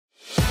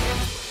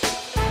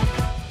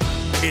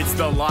It's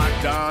the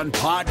Locked On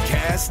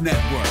Podcast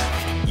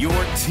Network, your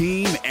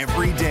team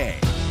every day.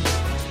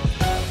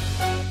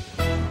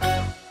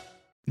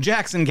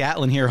 Jackson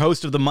Gatlin here,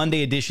 host of the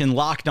Monday edition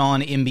Locked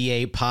On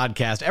NBA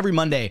podcast. Every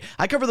Monday,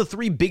 I cover the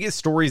three biggest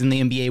stories in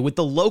the NBA with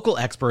the local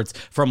experts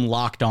from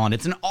Locked On.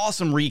 It's an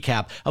awesome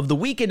recap of the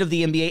weekend of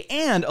the NBA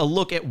and a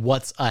look at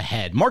what's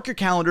ahead. Mark your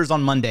calendars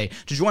on Monday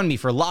to join me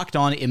for Locked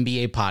On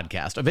NBA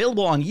podcast,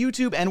 available on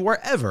YouTube and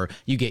wherever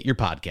you get your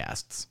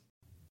podcasts.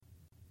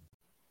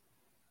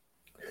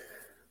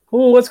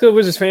 Cool. What's good,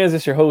 Wizards fans?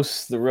 It's your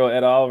hosts, the real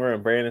Ed Oliver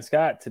and Brandon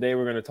Scott. Today,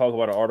 we're going to talk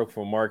about an article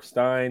from Mark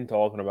Stein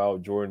talking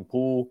about Jordan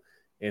Poole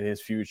and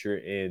his future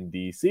in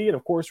DC. And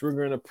of course, we're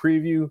going to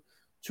preview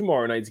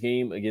tomorrow night's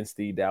game against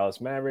the Dallas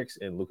Mavericks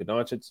and Luka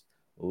Doncic.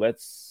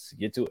 Let's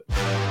get to it.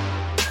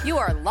 You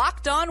are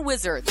Locked On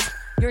Wizards,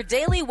 your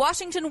daily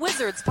Washington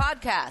Wizards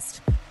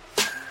podcast.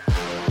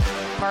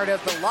 Part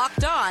of the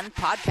Locked On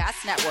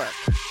Podcast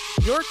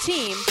Network, your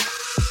team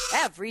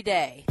every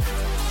day.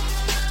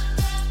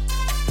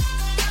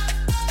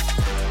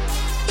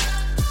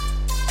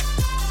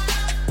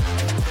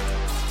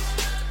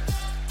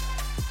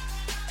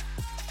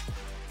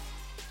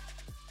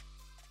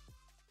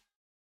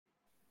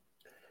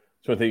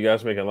 So thank you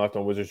guys for making Locked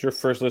On Wizards your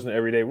first listen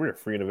every day. We're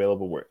free and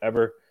available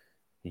wherever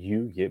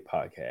you get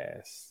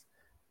podcasts.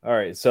 All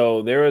right,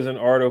 so there is an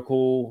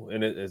article,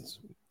 and it's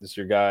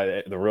your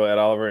guy, the real Ed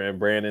Oliver and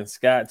Brandon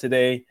Scott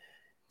today,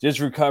 just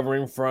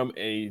recovering from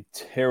a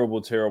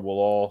terrible, terrible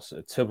loss,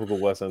 a typical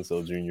Wes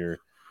Unseld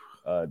Jr.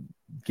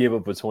 Give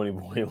up a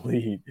 20-point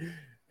lead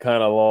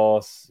kind of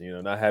loss,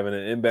 not having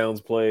an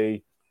inbounds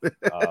play,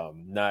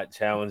 not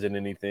challenging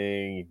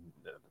anything.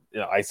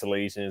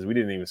 Isolations. We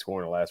didn't even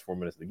score in the last 4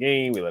 minutes of the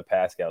game. We let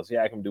Pascal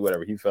Siakam do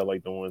whatever he felt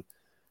like doing.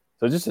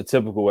 So just a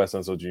typical Wes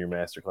Unseld Jr.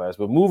 masterclass.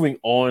 But moving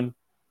on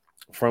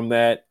from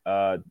that,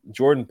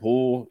 Jordan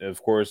Poole,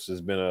 of course, has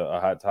been a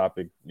hot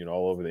topic,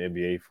 all over the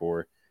NBA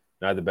for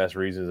not the best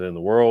reasons in the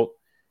world.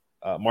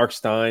 Mark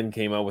Stein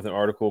came out with an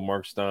article.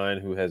 Mark Stein,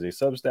 who has a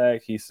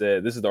Substack, he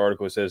said, this is the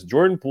article. It says,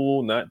 Jordan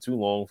Poole, not too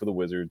long for the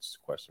Wizards, ?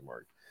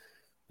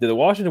 Did the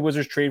Washington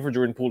Wizards trade for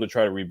Jordan Poole to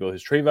try to rebuild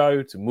his trade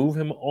value, to move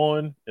him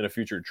on in a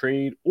future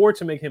trade, or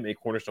to make him a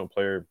cornerstone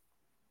player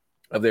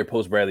of their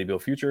post-Bradley Beal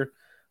future?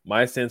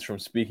 My sense from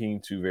speaking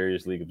to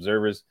various league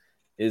observers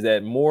is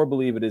that more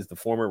believe it is the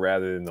former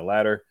rather than the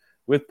latter,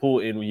 with Poole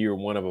in year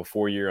one of a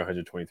 4-year,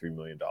 $123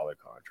 million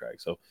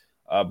contract. So,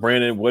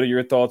 Brandon, what are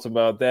your thoughts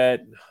about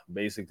that?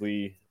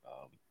 Basically,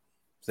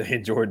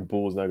 saying Jordan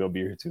Poole is not going to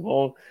be here too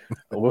long.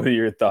 What are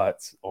your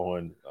thoughts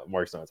on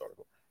Mark Stein's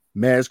article?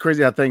 Man, it's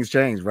crazy how things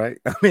change, right?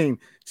 I mean,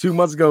 2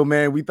 months ago,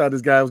 man, we thought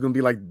this guy was going to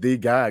be like the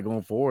guy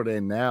going forward.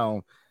 And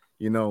now,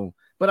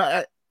 but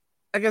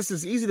I guess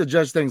it's easy to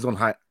judge things in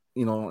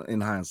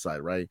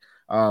hindsight, right?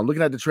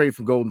 Looking at the trade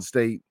from Golden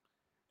State,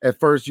 at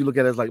first you look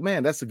at it as like,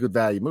 man, that's a good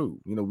value move.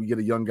 We get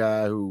a young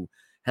guy who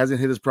hasn't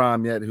hit his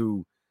prime yet,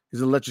 who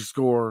is an electric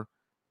scorer,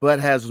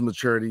 but has those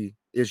maturity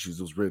issues,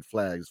 those red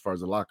flags as far as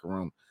the locker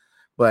room.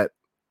 But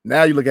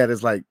now you look at it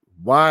as like,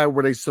 why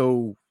were they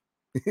so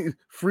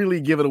freely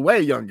give it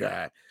away, young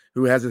guy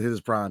who hasn't hit his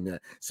prime yet?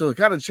 So it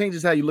kind of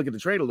changes how you look at the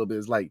trade a little bit.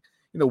 It's like,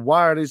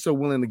 why are they so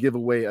willing to give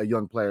away a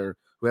young player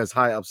who has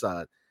high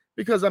upside?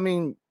 Because, I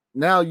mean,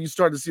 now you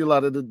start to see a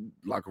lot of the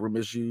locker room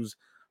issues,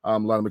 a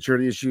lot of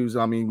maturity issues.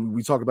 I mean,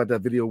 we talked about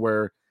that video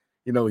where,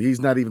 he's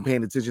not even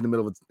paying attention in the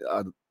middle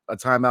of a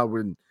timeout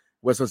when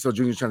Wes Unseld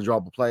Jr. is trying to draw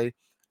up a play.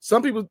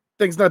 Some people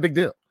think it's not a big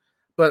deal.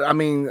 But, I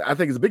mean, I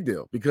think it's a big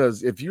deal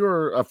because if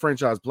you're a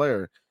franchise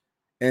player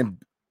and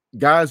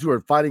guys who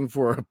are fighting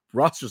for a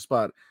roster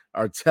spot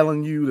are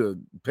telling you to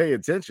pay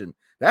attention,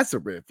 that's a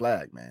red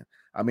flag, man.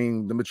 I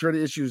mean, the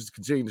maturity issues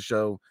continue to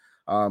show.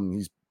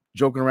 He's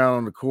joking around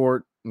on the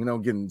court,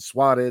 getting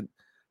swatted,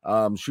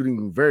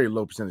 shooting very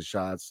low percentage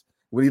shots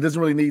when he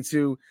doesn't really need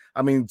to.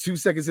 I mean, 2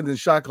 seconds into the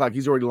shot clock,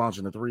 he's already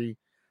launching a three.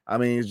 I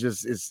mean,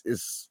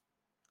 it's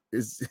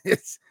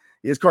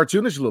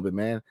cartoonish a little bit,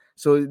 man.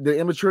 So the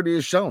immaturity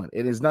is showing.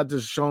 It is not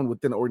just shown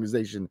within the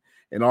organization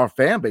and our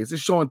fan base.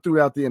 It's showing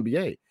throughout the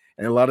NBA.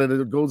 And a lot of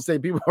the Golden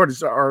State people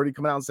already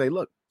come out and say,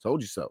 look,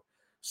 told you so.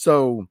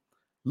 So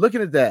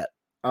looking at that,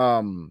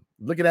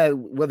 looking at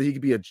whether he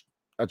could be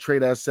a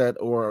trade asset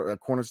or a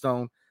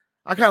cornerstone,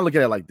 I kind of look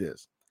at it like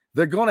this.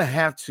 They're going to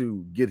have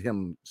to get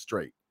him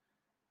straight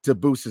to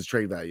boost his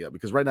trade value up,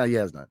 because right now he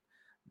has none.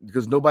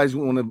 Because nobody's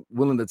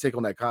willing to take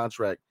on that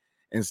contract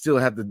and still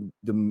have the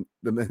deal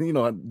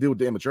with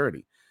the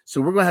immaturity.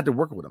 So we're going to have to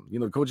work with him.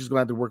 The coach is going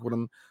to have to work with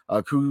him.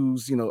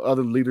 Kuz,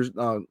 other leaders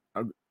are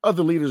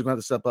going to have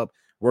to step up,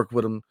 work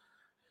with him.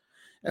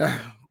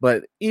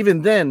 But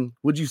even then,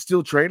 would you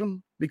still trade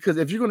him? Because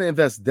if you're going to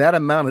invest that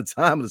amount of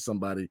time into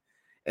somebody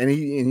and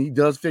he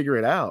does figure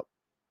it out,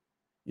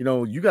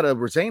 you got to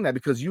retain that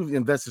because you've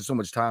invested so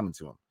much time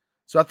into him.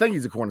 So I think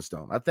he's a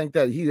cornerstone. I think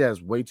that he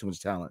has way too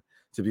much talent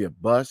to be a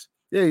bust.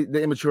 Yeah,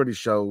 the immaturity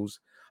shows.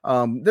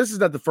 This is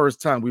not the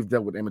first time we've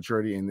dealt with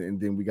immaturity, and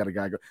then we got a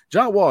guy go.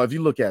 John Wall, if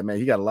you look at, man,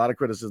 he got a lot of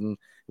criticism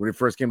when he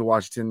first came to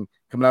Washington,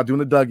 coming out doing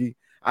the Dougie.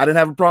 I didn't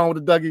have a problem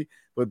with the Dougie,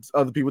 but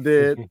other people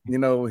did. You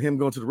know, him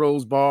going to the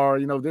Rose Bar.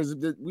 You know,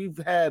 we've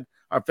had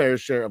our fair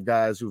share of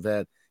guys who've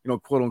had, you know,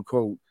 quote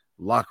unquote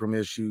locker room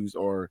issues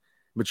or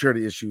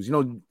maturity issues. You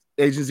know,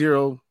 Agent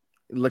Zero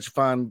lets you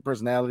find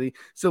personality.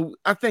 So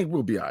I think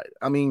we'll be all right.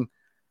 I mean,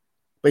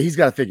 but he's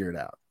got to figure it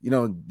out. You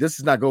know, this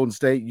is not Golden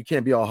State. You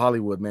can't be all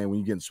Hollywood, man, when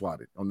you're getting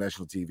swatted on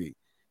national TV.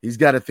 He's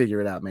got to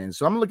figure it out, man.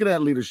 So I'm looking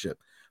at leadership.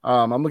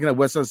 I'm looking at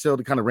Wes Unseld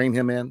to kind of rein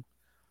him in.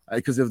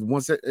 Because if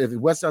Wes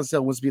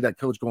Unseld wants to be that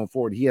coach going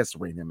forward, he has to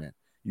rein him in.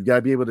 You got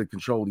to be able to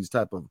control these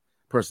type of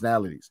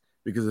personalities.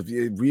 Because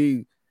if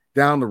we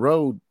down the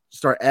road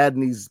start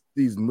adding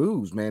these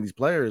moves, man, these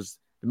players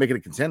to make it a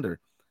contender,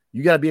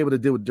 you got to be able to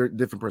deal with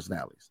different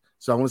personalities.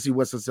 So I want to see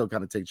Wes Unseld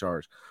kind of take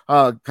charge.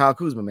 Kyle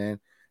Kuzma, man,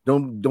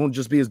 don't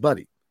just be his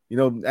buddy. You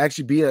know,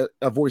 actually be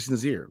a voice in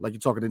his ear, like you're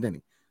talking to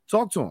Denny.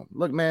 Talk to him.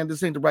 Look, man,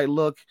 this ain't the right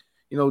look.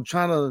 You know,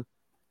 trying to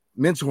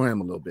mentor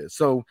him a little bit.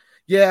 So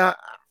yeah.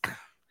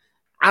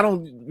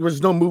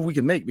 There's no move we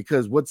can make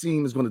because what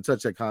team is going to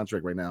touch that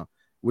contract right now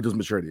with those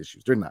maturity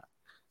issues? They're not.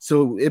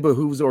 So it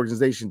behooves the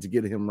organization to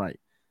get him right.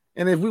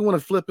 And if we want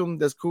to flip him,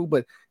 that's cool.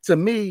 But to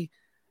me,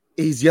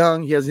 he's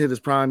young. He hasn't hit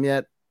his prime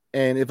yet.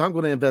 And if I'm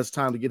going to invest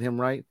time to get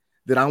him right,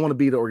 then I want to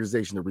be the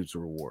organization that reaps the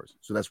rewards.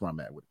 So that's where I'm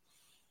at with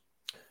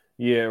it.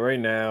 Yeah, right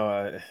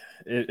now,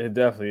 it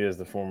definitely is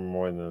the former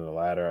more than the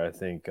latter. I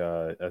think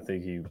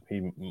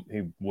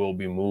he will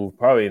be moved.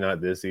 Probably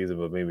not this season,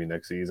 but maybe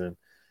next season.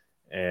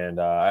 And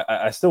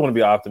I still want to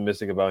be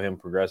optimistic about him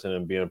progressing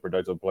and being a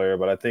productive player,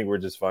 but I think we're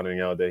just finding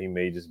out that he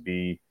may just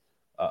be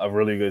a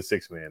really good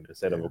six-man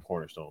instead of a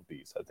cornerstone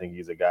piece. I think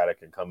he's a guy that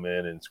can come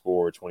in and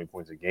score 20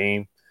 points a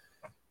game.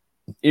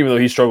 Even though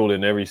he struggled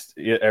in every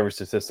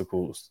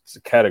statistical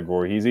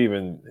category,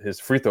 his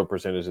free throw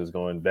percentage is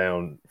going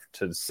down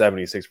to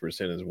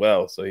 76% as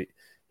well. So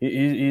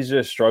he's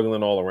just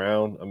struggling all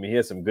around. I mean, he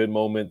had some good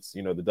moments.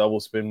 You know, the double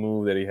spin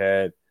move that he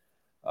had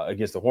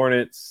against the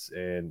Hornets,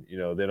 and you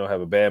know they don't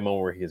have a bad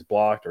moment where he is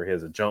blocked or he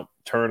has a jump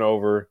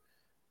turnover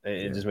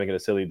and just making a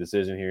silly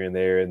decision here and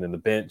there. And then the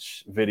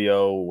bench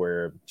video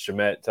where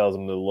Shamet tells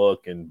him to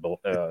look and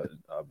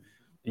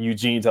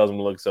Eugene tells him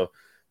to look. So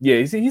yeah,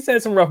 he's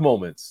had some rough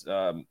moments.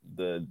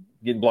 The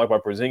getting blocked by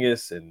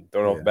Porzingis and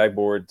thrown off the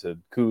backboard to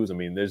Kuz. I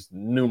mean, there's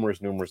numerous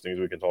things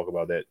we can talk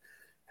about that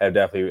have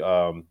definitely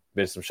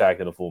been some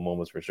Shaq in the full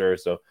moments for sure.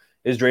 So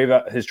his trade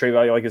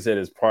value, like I said,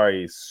 is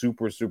probably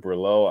super, super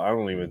low. I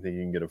don't even think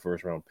you can get a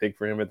first round pick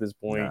for him at this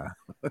point.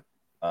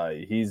 Nah.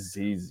 He's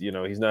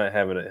not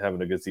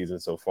having a good season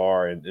so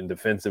far, and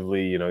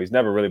defensively, you know, he's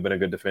never really been a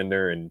good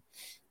defender, and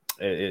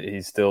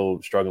he's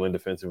still struggling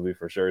defensively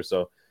for sure.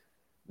 So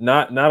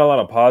not a lot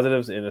of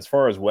positives. And as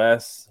far as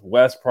Wes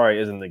probably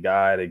isn't the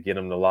guy to get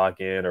him to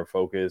lock in or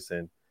focus,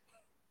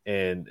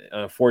 and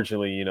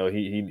unfortunately, you know,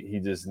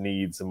 he just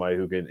needs somebody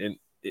who can. And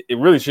it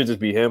really should just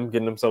be him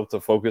getting himself to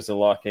focus and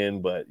lock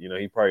in. But you know,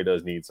 he probably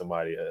does need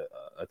somebody,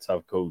 a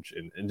tough coach,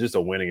 and just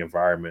a winning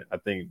environment. I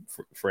think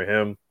for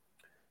him,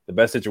 the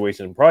best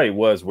situation probably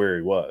was where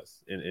he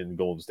was in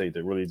Golden State,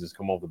 to really just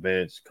come off the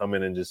bench, come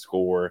in and just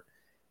score,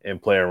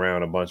 and play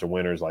around a bunch of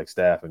winners like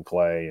Steph and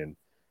Clay and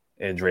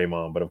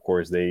Draymond. But of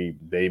course, they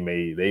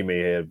may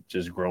have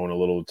just grown a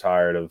little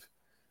tired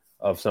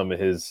of some of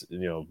his, you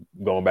know,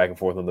 going back and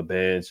forth on the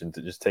bench and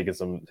just taking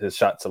his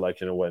shot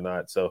selection and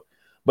whatnot. So,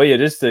 but yeah,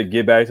 just to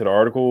get back to the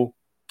article,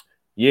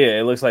 yeah,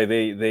 it looks like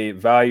they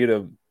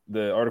value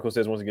the article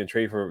says once again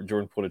trade for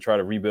Jordan Poole to try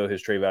to rebuild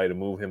his trade value to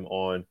move him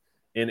on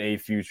in a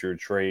future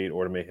trade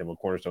or to make him a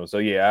cornerstone. So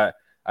yeah,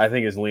 I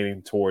think it's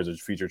leaning towards a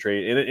future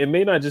trade. And it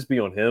may not just be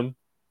on him.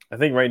 I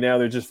think right now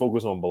they're just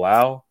focused on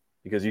Bilal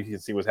because you can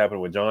see what's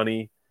happening with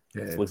Johnny.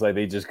 Yeah. It looks like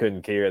they just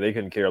couldn't care. They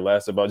couldn't care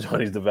less about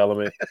Johnny's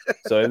development.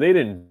 So if they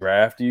didn't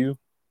draft you,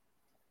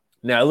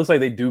 now it looks like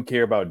they do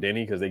care about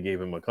Denny because they gave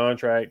him a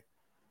contract.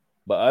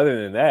 But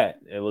other than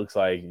that, it looks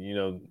like, you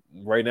know,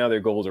 right now their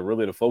goals are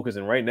really to focus.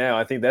 And right now,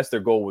 I think that's their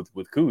goal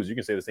with Kuz. You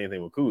can say the same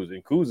thing with Kuz.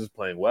 And Kuz is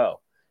playing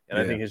well. And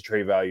I think his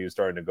trade value is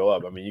starting to go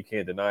up. I mean, you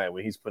can't deny it.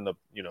 When he's putting up,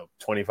 you know,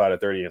 25 to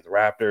 30 against the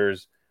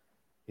Raptors,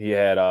 he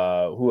had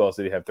who else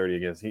did he have 30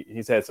 against?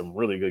 He's had some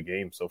really good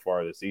games so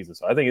far this season.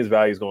 So I think his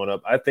value is going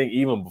up. I think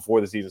even before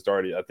the season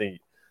started, I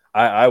think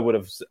I would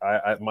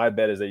have my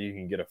bet is that you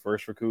can get a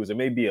first for Kuz. It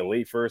may be a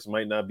late first, it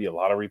might not be a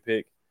lottery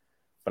pick,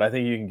 but I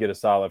think you can get a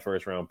solid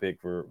first round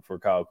pick for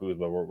Kyle Kuz.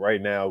 But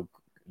right now,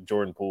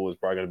 Jordan Poole is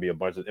probably going to be a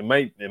bunch of it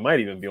might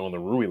even be on the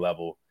Rui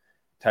level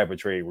type of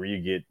trade where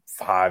you get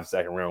 5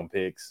 second round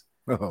picks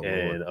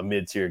and a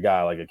mid-tier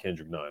guy like a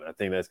Kendrick Nunn. I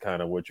think that's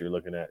kind of what you're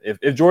looking at.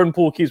 If Jordan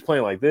Poole keeps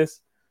playing like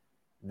this,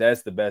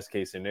 that's the best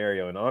case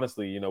scenario. And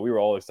honestly, you know, we were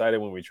all excited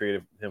when we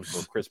traded him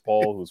for Chris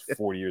Paul, who's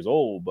 40 years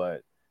old.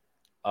 But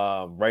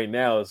right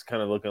now, it's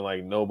kind of looking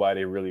like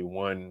nobody really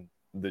won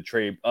the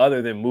trade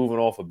other than moving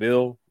off of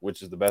Bill,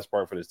 which is the best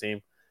part for this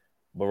team.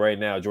 But right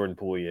now, Jordan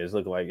Poole is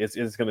looking like it's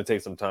going to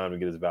take some time to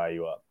get his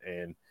value up.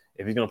 And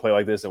if he's going to play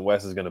like this and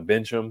Wes is going to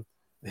bench him,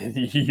 then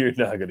you're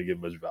not going to get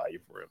much value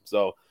for him.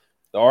 So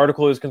the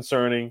article is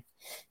concerning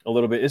a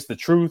little bit. It's the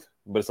truth,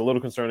 but it's a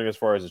little concerning as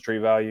far as the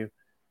trade value.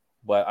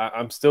 But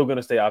I'm still going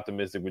to stay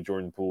optimistic with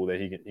Jordan Poole that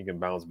he can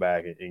bounce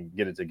back and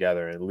get it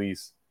together and at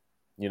least,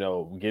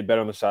 get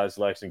better on the shot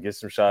selection, get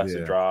some shots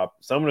to drop.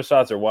 Some of the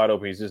shots are wide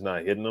open. He's just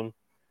not hitting them.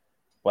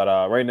 But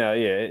right now,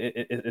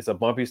 it's a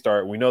bumpy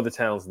start. We know the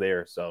talent's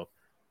there, so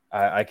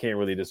I can't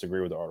really disagree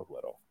with the article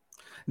at all.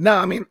 No,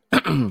 I mean,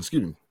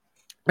 excuse me.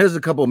 There's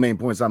a couple of main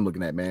points I'm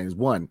looking at, man. Is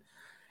one,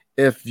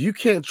 if you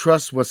can't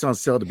trust what's on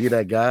sale to be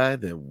that guy,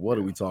 then what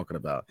are we talking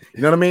about?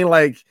 You know what I mean?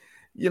 Like,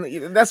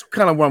 that's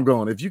kind of where I'm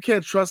going. If you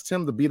can't trust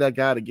him to be that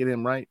guy to get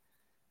him right,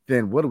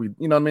 then what do we,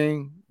 you know what I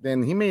mean?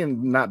 Then he may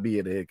not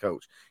be the head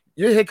coach.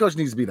 Your head coach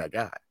needs to be that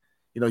guy.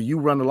 You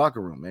run the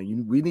locker room,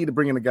 man. We need to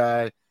bring in a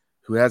guy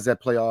who has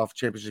that playoff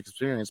championship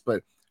experience,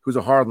 but who's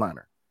a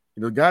hardliner.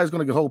 The guy's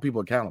going to hold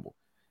people accountable.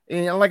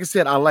 And like I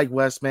said, I like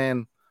West,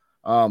 man,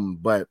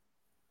 but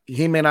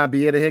he may not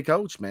be the head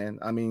coach, man.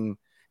 I mean,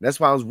 that's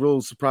why I was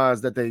real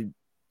surprised that they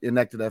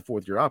enacted that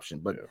fourth-year option.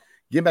 But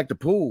getting back to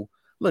Poole,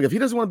 look, if he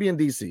doesn't want to be in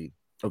D.C.,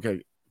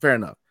 okay, fair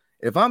enough.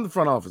 If I'm the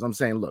front office, I'm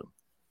saying, look,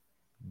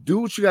 do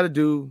what you got to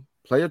do,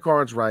 play your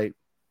cards right,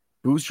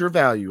 boost your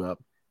value up,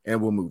 and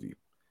we'll move you.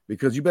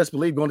 Because you best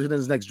believe going to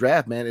this next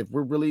draft, man, if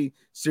we're really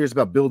serious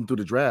about building through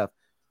the draft,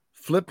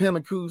 flip him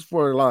and Kuz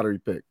for a lottery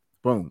pick.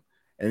 Boom.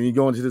 And you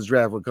go into this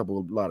draft with a couple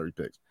of lottery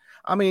picks.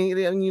 I mean,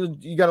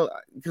 you got to,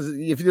 because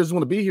if he doesn't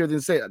want to be here, then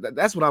say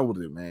that's what I would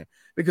do, man.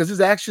 Because his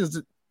actions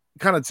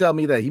kind of tell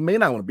me that he may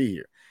not want to be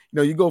here.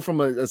 You go from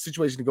a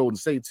situation to Golden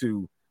State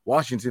to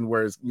Washington,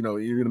 where it's, you're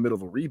in the middle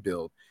of a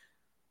rebuild.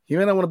 He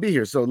may not want to be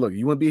here. So look,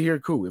 you want to be here,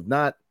 cool. If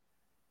not,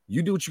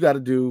 you do what you got to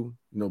do.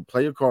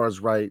 Play your cards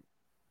right,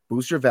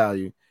 boost your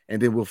value,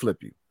 and then we'll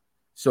flip you.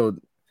 So,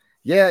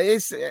 yeah,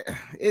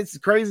 it's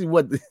crazy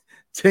what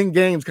 10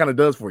 games kind of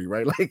does for you,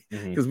 right? Like,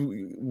 because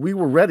we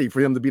were ready for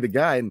him to be the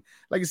guy. And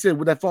like I said,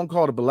 with that phone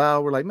call to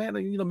Bilal, we're like, man,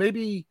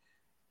 maybe,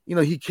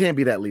 he can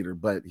be that leader,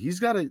 but he's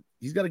got to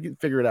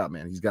figure it out,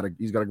 man. He's got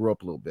to grow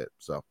up a little bit.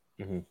 So,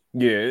 yeah,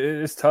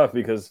 it's tough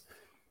because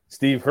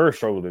Steve Kerr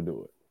struggled to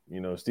do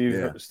it.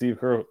 Steve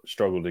Kerr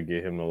struggled to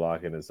get him to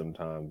lock in it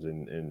sometimes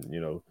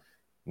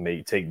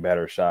and take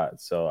better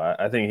shots. So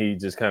I think he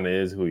just kind of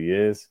is who he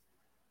is.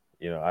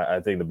 I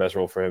think the best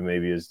role for him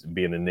maybe is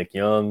being a Nick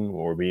Young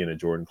or being a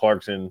Jordan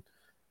Clarkson,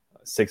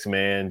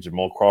 six-man,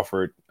 Jamal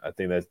Crawford. I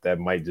think that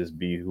might just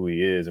be who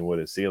he is and what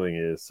his ceiling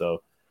is.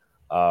 So,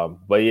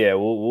 but yeah,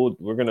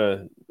 we're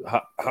gonna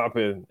hop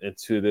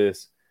into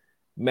this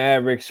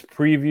Mavericks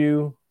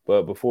preview.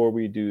 But before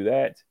we do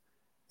that,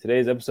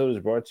 today's episode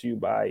is brought to you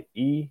by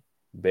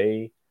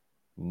eBay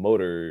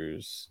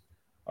Motors.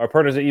 Our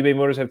partners at eBay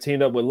Motors have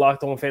teamed up with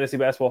Locked On Fantasy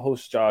Basketball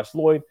host Josh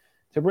Lloyd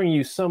to bring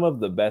you some of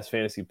the best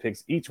fantasy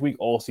picks each week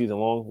all season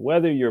long.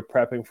 Whether you're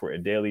prepping for a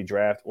daily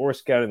draft or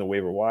scouting the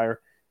waiver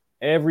wire,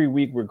 every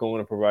week we're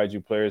going to provide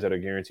you players that are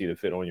guaranteed to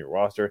fit on your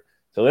roster.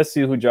 So let's see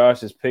who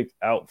Josh has picked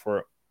out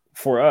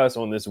for us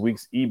on this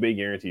week's eBay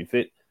Guaranteed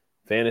Fit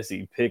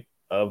Fantasy Pick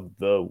of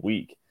the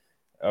Week.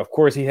 Of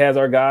course, he has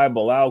our guy,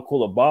 Bilal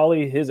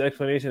Coulibaly. His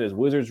explanation is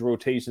Wizards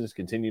rotations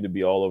continue to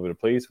be all over the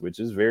place, which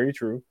is very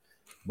true.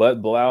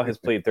 But Bilal has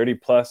played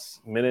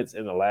 30-plus minutes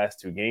in the last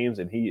two games,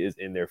 and he is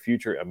in their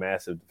future a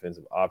massive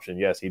defensive option.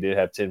 Yes, he did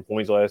have 10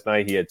 points last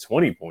night. He had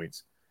 20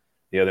 points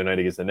the other night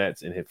against the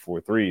Nets and hit 4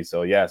 threes.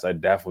 So, yes, I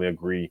definitely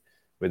agree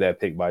with that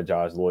pick by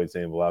Josh Lloyd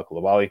saying Bilal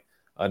Coulibaly.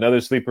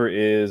 Another sleeper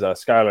is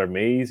Skylar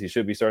Mays. He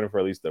should be starting for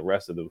at least the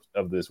rest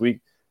of this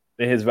week.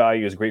 And his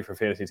value is great for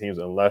fantasy teams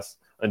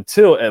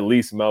until at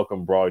least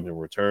Malcolm Brogdon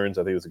returns.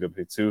 I think it's a good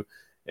pick, too.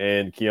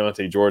 And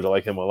Keontae George, I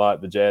like him a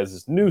lot. The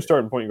Jazz's new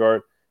starting point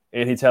guard.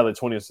 And he tallied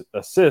 20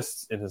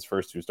 assists in his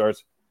first two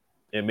starts.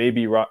 It may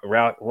be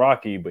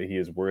rocky, but he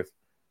is worth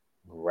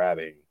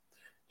grabbing.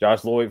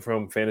 Josh Lloyd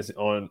from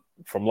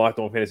Locked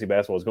On Fantasy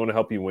Basketball is going to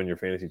help you win your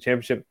fantasy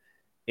championship.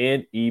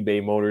 And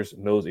eBay Motors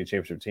knows a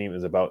championship team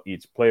is about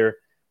each player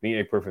being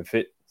a perfect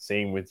fit.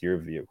 Same with your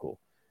vehicle.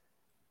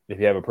 If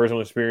you have a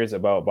personal experience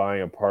about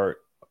buying a part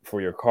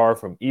for your car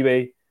from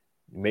eBay,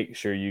 make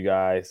sure you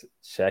guys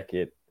check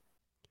it.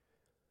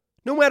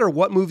 No matter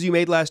what moves you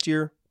made last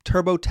year,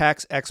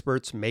 TurboTax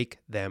experts make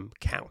them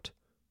count.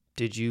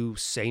 Did you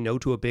say no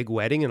to a big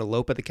wedding and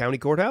elope at the county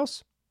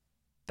courthouse?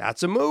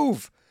 That's a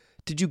move.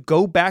 Did you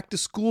go back to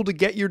school to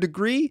get your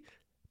degree?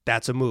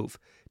 That's a move.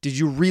 Did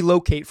you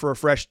relocate for a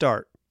fresh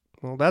start?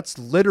 Well, that's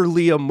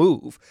literally a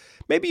move.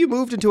 Maybe you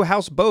moved into a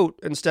houseboat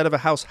instead of a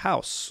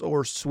house,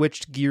 or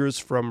switched gears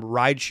from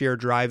rideshare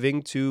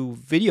driving to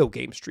video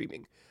game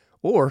streaming.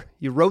 Or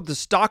you rode the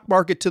stock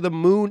market to the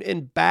moon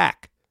and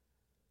back.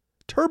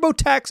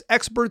 TurboTax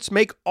experts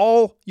make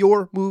all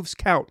your moves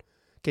count,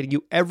 getting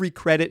you every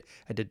credit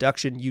and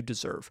deduction you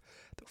deserve.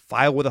 They'll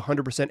file with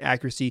 100%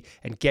 accuracy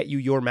and get you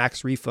your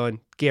max refund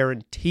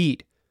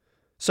guaranteed.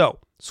 So,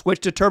 switch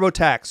to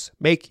TurboTax.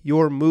 Make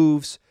your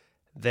moves.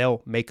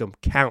 They'll make them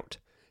count.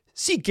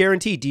 See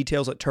guarantee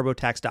details at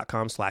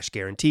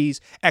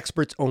turbotax.com/guarantees.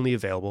 Experts only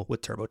available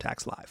with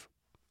TurboTax Live.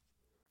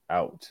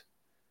 Out.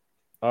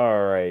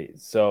 All right.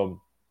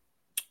 So,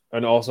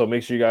 and also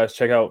make sure you guys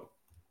check out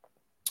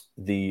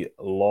the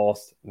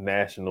Lost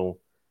National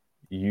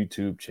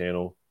YouTube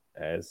channel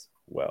as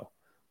well.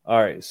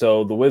 All right,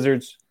 so the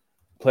Wizards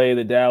play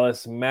the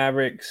Dallas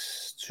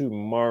Mavericks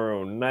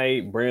tomorrow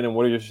night. Brandon,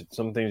 what are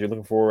some things you're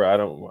looking for?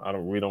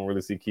 We don't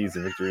really see keys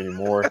to victory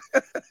anymore.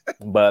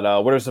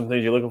 But what are some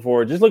things you're looking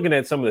for? Just looking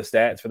at some of the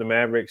stats for the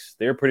Mavericks,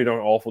 they're pretty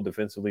darn awful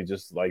defensively,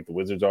 just like the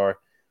Wizards are.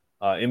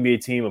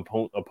 NBA team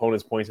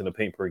opponents points in the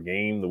paint per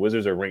game. The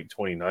Wizards are ranked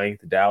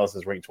 29th. Dallas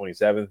is ranked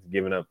 27th,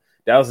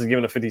 Dallas is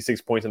giving up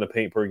 56 points in the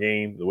paint per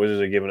game. The Wizards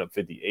are giving up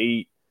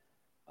 58.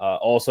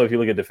 Also, if you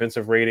look at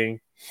defensive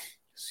rating,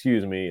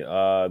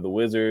 the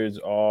Wizards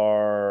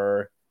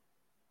are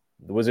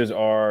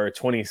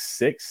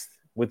 26th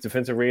with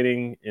defensive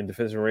rating, and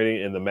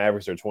the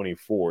Mavericks are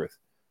 24th.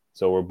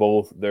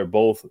 So they're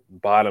both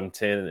bottom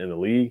 10 in the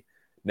league.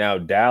 Now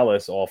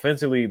Dallas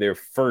offensively, they're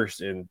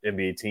first in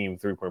NBA team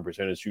 3-point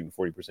percentage, shooting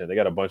 40%. They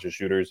got a bunch of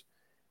shooters,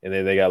 and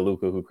then they got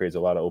Luka, who creates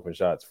a lot of open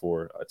shots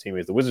for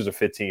teammates. The Wizards are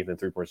 15th in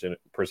 3-point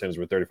percentage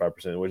with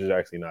 35%, which is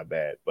actually not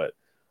bad. But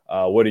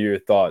what are your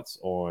thoughts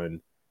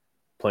on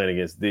playing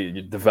against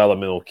the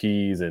developmental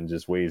keys and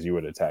just ways you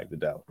would attack the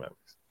Dallas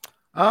Mavericks?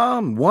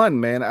 One,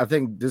 man, I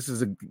think this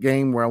is a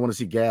game where I want to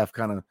see Gaff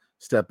kind of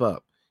step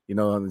up,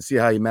 and see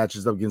how he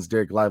matches up against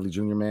Derek Lively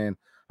Jr., man.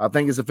 I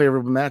think it's a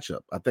favorable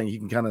matchup. I think he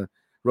can kind of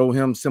roll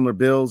him similar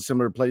builds,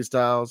 similar play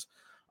styles.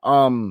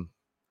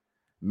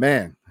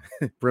 Man,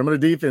 perimeter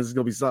defense is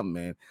going to be something,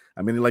 man.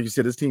 I mean, like you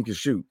said, this team can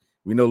shoot.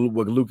 We know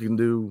what Luka can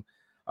do.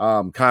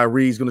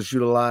 Kyrie's going to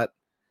shoot a lot.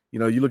 You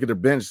look at their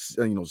bench,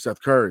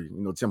 Seth Curry,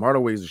 Tim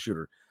Hardaway is a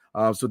shooter.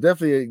 So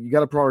definitely you got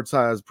to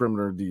prioritize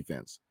perimeter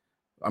defense.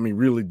 I mean,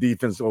 really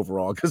defense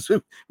overall, because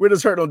we're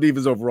just hurt on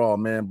defense overall,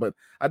 man. But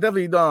I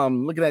definitely,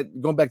 looking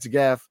at going back to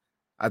Gaff,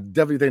 I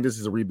definitely think this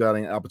is a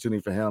rebounding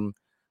opportunity for him.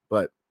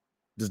 But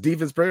this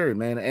defense period,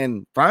 man.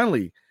 And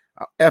finally,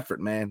 effort,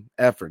 man.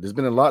 Effort. There's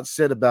been a lot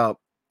said about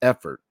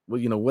effort. Well,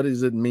 what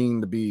does it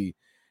mean to be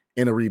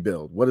in a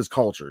rebuild? What is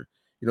culture?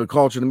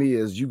 Culture to me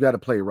is you got to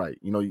play right.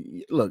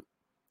 Look,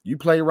 you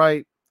play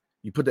right,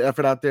 you put the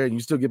effort out there and you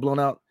still get blown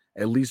out,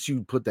 at least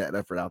you put that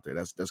effort out there.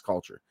 That's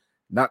culture.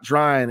 Not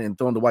trying and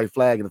throwing the white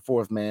flag in the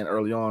fourth, man,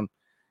 early on.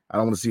 I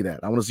don't want to see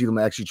that. I want to see them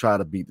actually try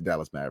to beat the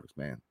Dallas Mavericks,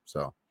 man.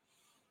 So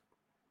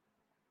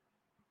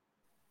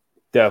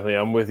definitely,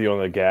 I'm with you on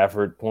the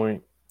Gafford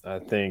point. I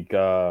think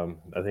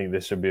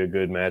this should be a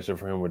good matchup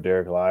for him with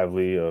Derek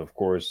Lively. Of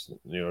course,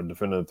 defending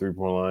the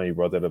 3-point line. You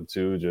brought that up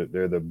too.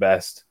 They're the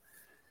best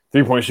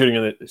 3-point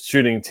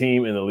shooting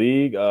team in the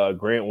league.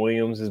 Grant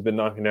Williams has been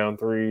knocking down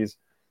threes.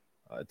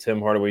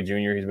 Tim Hardaway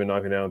Jr. He's been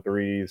knocking down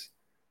threes,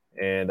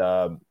 and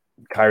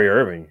Kyrie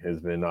Irving has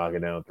been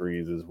knocking down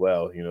threes as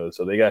well.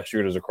 So they got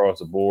shooters across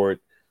the board.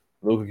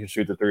 Luka can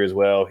shoot the three as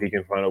well. He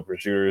can find open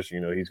shooters.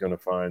 He's going to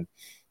find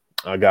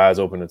guys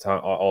open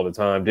all the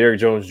time. Derrick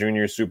Jones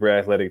Jr. is super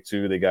athletic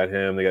too. They got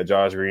him. They got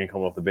Josh Green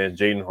coming off the bench.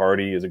 Jaden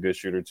Hardy is a good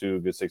shooter too,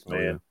 good sixth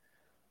man.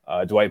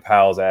 Dwight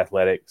Powell's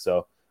athletic.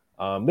 So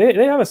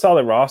they have a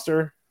solid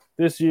roster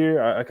this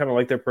year. I kind of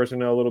like their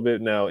personnel a little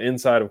bit. Now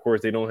inside, of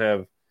course, they don't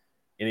have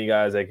any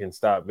guys that can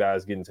stop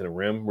guys getting to the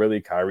rim.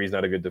 Really, Kyrie's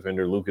not a good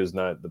defender. Luka's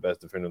not the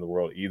best defender in the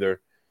world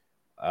either.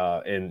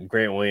 And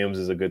Grant Williams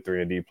is a good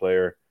 3-and-D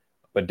player.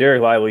 But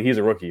Derek Lively, he's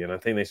a rookie, and I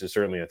think they should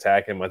certainly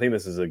attack him. I think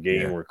this is a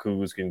game where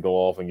Kuz can go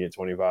off and get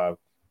 25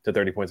 to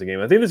 30 points a game.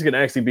 I think this is going to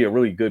actually be a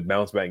really good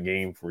bounce-back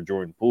game for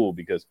Jordan Poole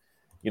because,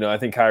 I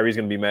think Kyrie's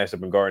going to be matched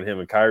up and guarding him,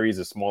 and Kyrie's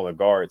a smaller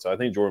guard. So I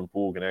think Jordan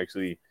Poole can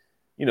actually,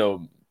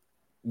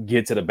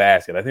 get to the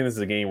basket. I think this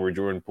is a game where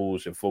Jordan Poole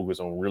should focus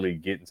on really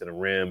getting to the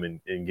rim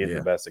and getting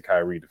the best of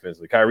Kyrie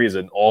defensively. Kyrie is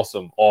an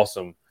awesome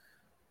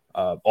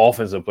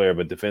offensive player,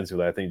 but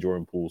defensively, I think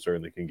Jordan Poole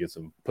certainly can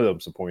put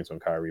up some points on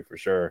Kyrie for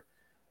sure.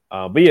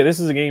 But yeah, this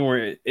is a game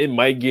where it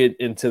might get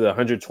into the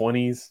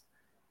 120s,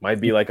 might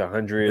be like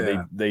 100.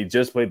 Yeah. They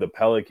just played the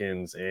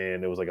Pelicans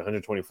and it was like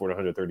 124 to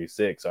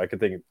 136. So I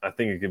think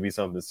it could be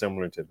something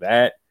similar to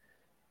that.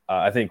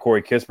 I think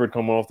Corey Kispert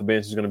coming off the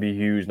bench is going to be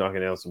huge,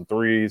 knocking down some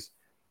threes.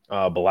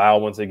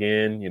 Bilal once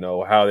again,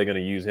 how are they going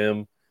to use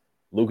him?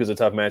 Luka's a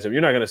tough matchup. You're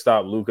not going to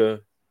stop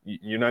Luka.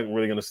 You're not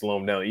really going to slow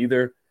him down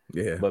either.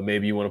 Yeah. But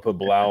maybe you want to put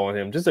Bilal on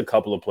him, just a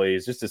couple of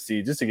plays, just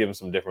to give him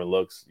some different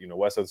looks.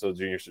 Wes Unseld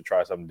Jr. should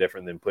try something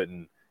different than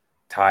putting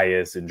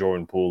Tyus and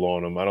Jordan Poole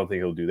on him. I don't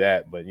think he'll do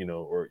that, but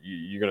or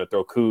you're going to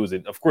throw Kuz,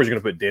 and of course you're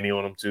going to put Denny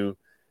on him too.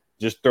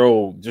 Just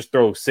throw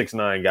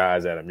 6'9"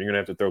 guys at him. You're going to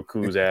have to throw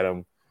Kuz at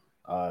him.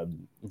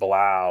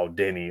 Bilal,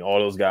 Denny, all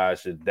those guys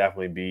should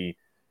definitely be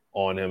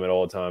on him at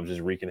all times,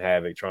 just wreaking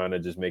havoc, trying to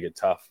just make it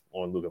tough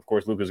on Luka. Of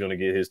course, Luka's going to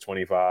get his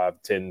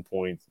 25, 10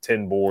 points,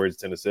 10 boards,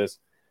 10 assists,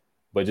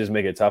 but just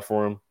make it tough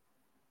for him.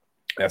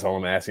 That's all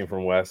I'm asking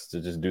from Wes,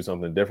 to just do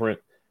something different.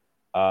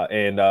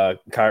 And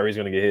Kyrie's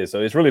going to get his.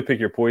 So it's really pick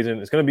your poison.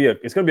 It's going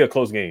to be a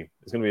close game.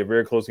 It's going to be a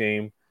very close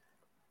game.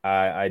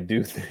 I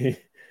do think,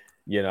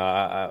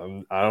 I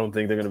don't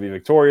think they're going to be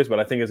victorious,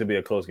 but I think it's going to be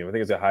a close game. I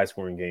think it's a high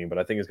scoring game, but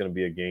I think it's going to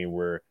be a game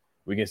where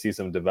we can see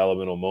some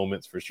developmental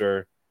moments for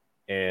sure.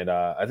 And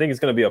I think it's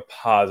going to be a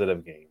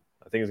positive game.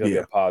 I think it's going to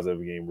be a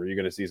positive game where you're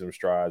going to see some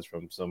strides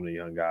from some of the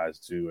young guys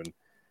too. And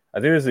I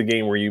think this is a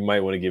game where you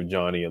might want to give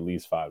Johnny at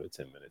least 5 to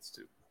 10 minutes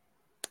too.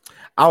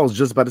 I was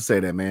just about to say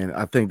that, man.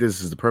 I think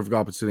this is the perfect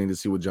opportunity to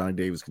see what Johnny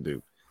Davis can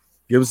do.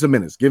 Give him some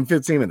minutes. Give him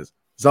 15 minutes.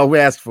 That's all we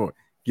ask for.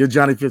 Give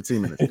Johnny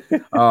 15 minutes.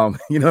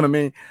 You know what I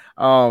mean?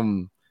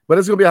 But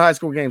it's going to be a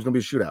high-score game. It's going to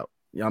be a shootout.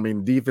 I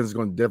mean, defense is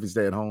going to definitely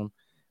stay at home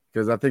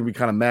because I think we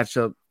kind of match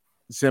up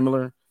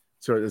similar,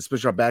 to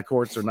especially our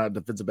backcourts are not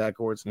defensive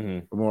backcourts,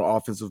 but more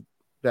offensive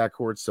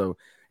backcourts. So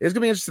it's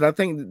going to be interesting. I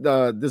think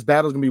this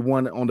battle is going to be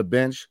won on the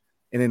bench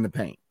and in the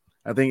paint.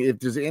 I think if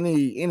there's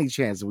any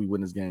chance that we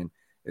win this game,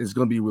 it's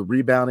going to be with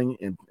rebounding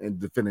and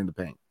defending the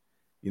paint.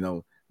 You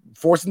know,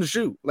 forcing to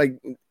shoot. Like,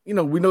 you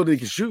know, we know they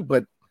can shoot,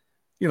 but,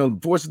 you know,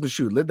 forcing to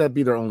shoot. Let that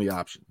be their only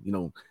option. You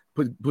know,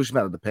 push them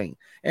out of the paint.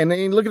 And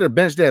then look at their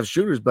bench. They have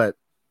shooters, but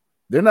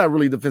they're not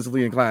really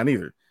defensively inclined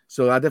either.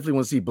 So I definitely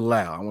want to see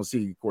Bilal. I want to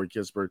see Corey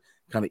Kispert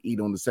kind of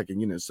eat on the second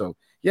unit. So,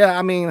 yeah,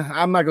 I mean,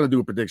 I'm not going to do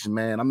a prediction,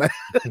 man. I'm not.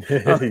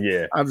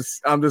 Yeah. I'm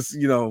just,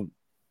 you know,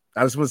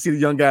 I just want to see the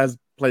young guys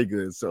play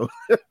good. So.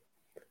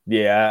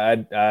 Yeah,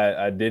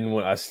 I didn't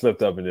want. I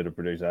slipped up and did a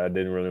prediction. I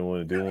didn't really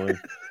want to do one.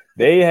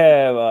 They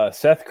have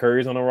Seth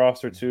Curry's on the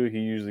roster too. He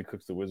usually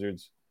cooks the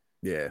Wizards.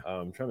 Yeah,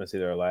 I'm trying to see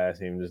their last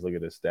game. Just look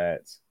at the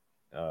stats,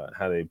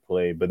 how they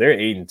play. But they're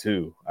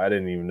 8-2. I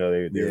didn't even know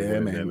they were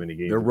winning that many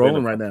games. They're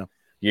rolling right now.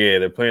 Yeah,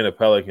 they're playing the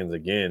Pelicans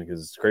again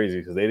because it's crazy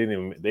because they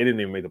didn't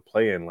even make the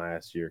play-in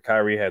last year.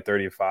 Kyrie had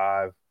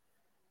 35,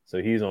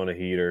 so he's on a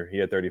heater. He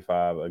had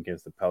 35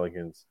 against the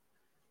Pelicans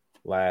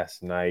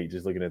last night.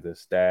 Just looking at the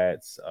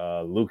stats,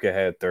 Luka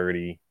had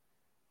 30.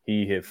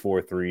 He hit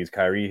 4 threes.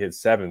 Kyrie hit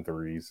 7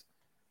 threes.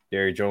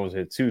 Derrick Jones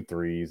hit 2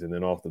 threes, and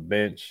then off the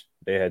bench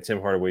they had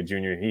Tim Hardaway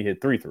Jr. He hit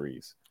 3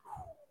 threes.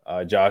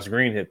 Josh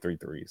Green hit 3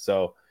 threes.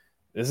 So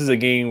this is a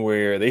game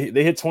where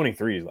they hit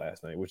 23s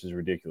last night, which is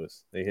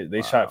ridiculous.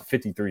 They shot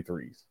 53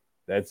 threes.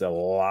 That's a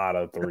lot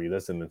of threes.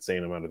 That's an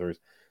insane amount of threes.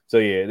 So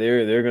yeah,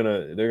 they're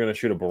gonna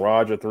shoot a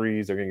barrage of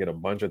threes. They're gonna get a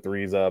bunch of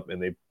threes up,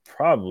 and they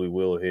probably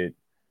will hit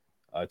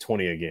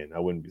 20 again. I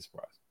wouldn't be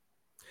surprised.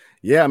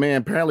 Yeah,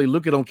 man. Apparently,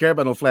 Luka don't care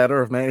about no flat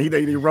Earth, man.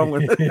 He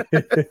rolling. He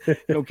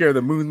don't care if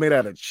the moon's made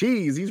out of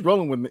cheese. He's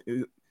rolling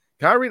with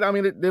Kyrie. I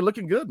mean, they're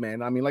looking good,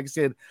 man. I mean, like I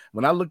said,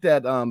 when I looked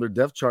at their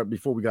depth chart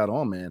before we got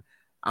on, man,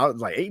 I was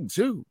like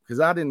 8-2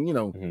 because I didn't, you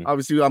know,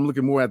 obviously I'm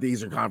looking more at the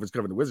Eastern Conference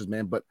covering the Wizards,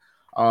 man. But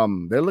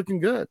they're looking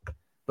good.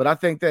 But I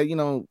think that, you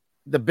know,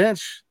 the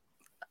bench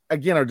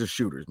again are just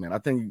shooters, man. I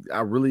think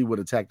I really would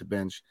attack the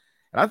bench,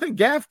 and I think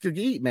Gaff could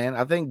eat, man.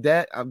 I think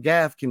that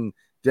Gaff can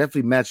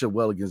definitely match up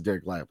well against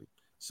Derek Lively.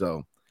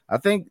 So I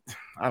think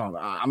I'm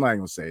not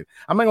going to say it.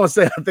 I'm not going to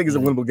say I think it's a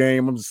winnable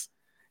game. I'm just,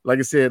 like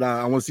I said,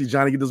 I want to see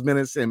Johnny get those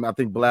minutes, and I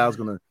think Bilal's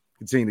going to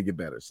continue to get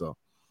better. So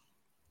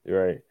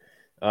you're right.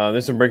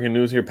 There's some breaking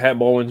news here. Pat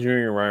Baldwin Jr.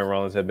 and Ryan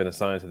Rollins have been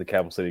assigned to the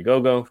Capital City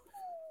Go-Go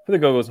for the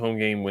Go-Go's home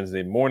game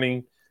Wednesday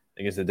morning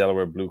against the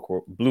Delaware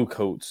Blue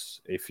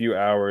Coats. A few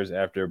hours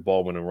after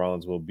Baldwin and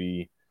Rollins will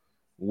be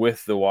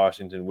with the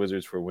Washington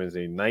Wizards for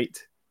Wednesday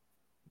night's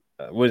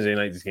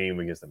game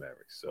against the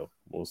Mavericks. So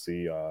we'll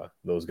see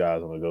those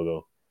guys on the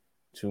Go-Go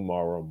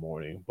tomorrow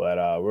morning. But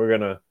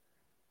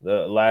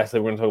lastly,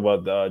 we're going to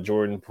talk about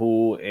Jordan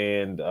Poole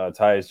and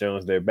Tyus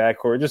Jones, their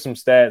backcourt. Just some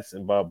stats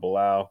about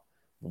Bilal.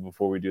 But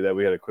before we do that,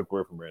 we had a quick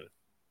word from Brandon.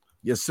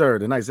 Yes, sir.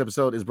 Tonight's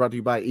episode is brought to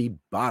you by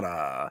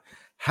Ibotta.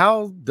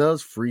 How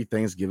does free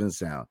Thanksgiving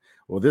sound?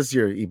 Well, this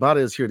year, Ibotta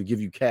is here to give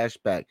you cash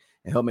back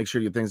and help make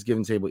sure your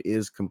Thanksgiving table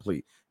is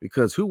complete.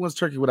 Because who wants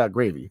turkey without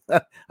gravy?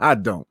 I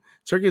don't.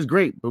 Turkey is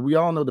great, but we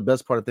all know the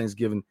best part of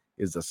Thanksgiving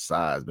is the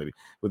sides, baby.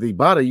 With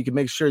Ibotta, you can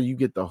make sure you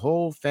get the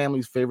whole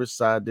family's favorite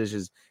side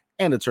dishes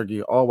and the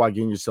turkey, all while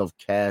getting yourself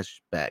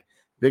cash back.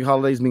 Big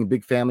holidays mean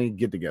big family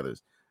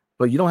get-togethers.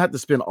 But you don't have to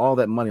spend all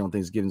that money on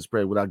Thanksgiving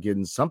spread without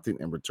getting something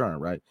in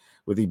return, right?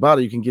 With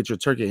Ibotta, you can get your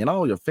turkey and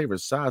all your favorite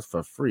sides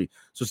for free.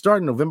 So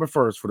starting November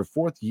 1st for the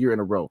 4th year in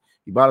a row,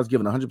 Ibotta's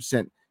giving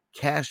 100%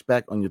 cash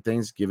back on your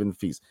Thanksgiving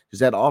feast.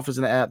 Just add offers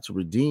in the app to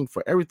redeem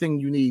for everything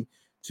you need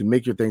to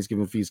make your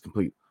Thanksgiving feast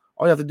complete.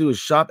 All you have to do is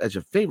shop at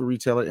your favorite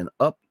retailer and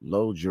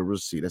upload your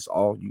receipt. That's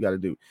all you got to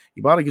do.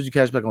 Ibotta gives you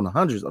cash back on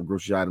hundreds of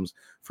grocery items,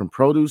 from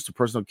produce to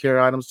personal care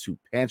items to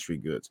pantry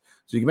goods.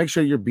 So you can make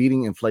sure you're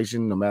beating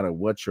inflation no matter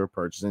what you're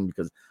purchasing,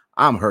 because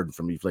I'm hurting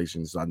from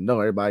inflation, so I know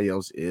everybody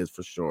else is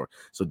for sure.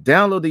 So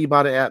download the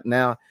Ibotta app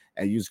now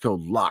and use code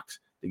LOCKED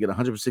to get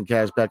 100%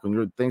 cash back on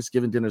your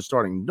Thanksgiving dinner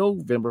starting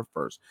November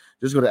 1st.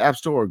 Just go to App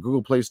Store or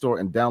Google Play Store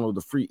and download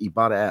the free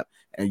Ibotta app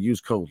and use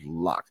code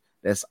LOCKED.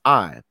 That's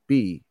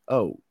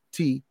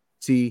IBOTTA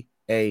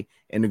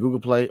in the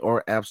Google Play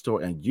or App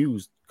Store and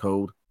use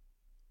code.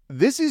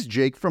 This is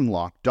Jake from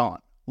Locked On.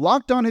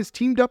 Locked On has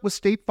teamed up with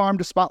State Farm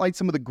to spotlight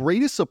some of the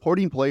greatest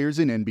supporting players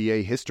in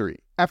NBA history.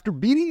 After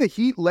beating the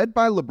Heat led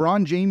by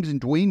LeBron James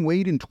and Dwayne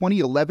Wade in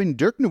 2011,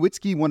 Dirk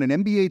Nowitzki won an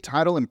NBA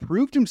title and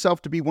proved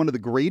himself to be one of the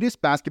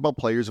greatest basketball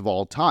players of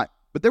all time.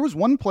 But there was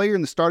one player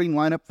in the starting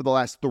lineup for the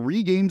last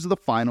 3 games of the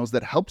finals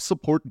that helped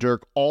support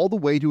Dirk all the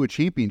way to a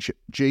championship,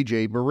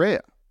 JJ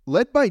Barea.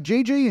 Led by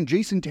JJ and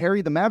Jason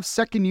Terry, the Mavs'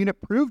 second unit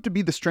proved to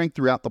be the strength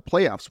throughout the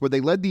playoffs, where they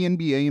led the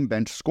NBA in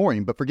bench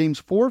scoring. But for games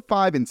 4,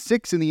 5, and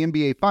 6 in the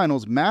NBA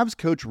Finals, Mavs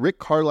coach Rick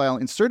Carlisle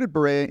inserted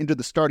Barea into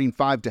the starting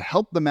five to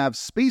help the Mavs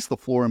space the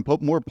floor and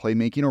put more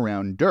playmaking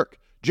around Dirk.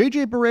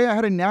 JJ Barea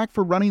had a knack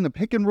for running the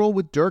pick and roll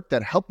with Dirk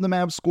that helped the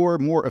Mavs score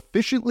more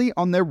efficiently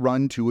on their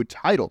run to a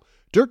title.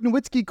 Dirk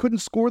Nowitzki couldn't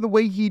score the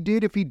way he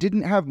did if he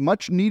didn't have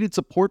much needed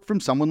support from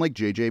someone like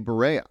JJ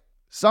Barea.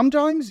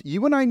 Sometimes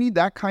you and I need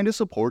that kind of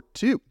support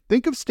too.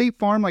 Think of State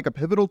Farm like a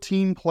pivotal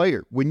team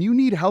player. When you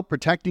need help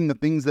protecting the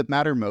things that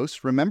matter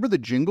most, remember the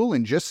jingle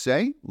and just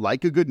say,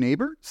 like a good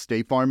neighbor,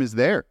 State Farm is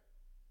there.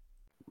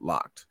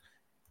 Locked.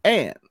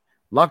 And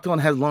Locked On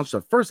has launched the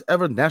first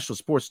ever national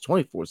sports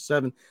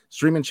 24/7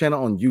 streaming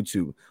channel on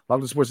YouTube.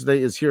 Locked On Sports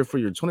Today is here for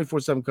your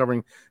 24/7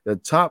 covering the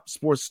top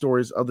sports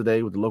stories of the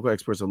day with the local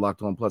experts of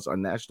Locked On, plus our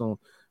national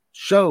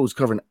shows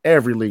covering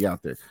every league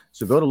out there.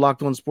 So go to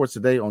Locked On Sports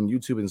Today on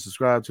YouTube and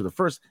subscribe to the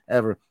first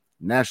ever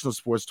national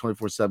sports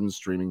 24/7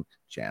 streaming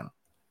channel.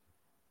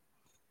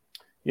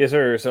 Yes,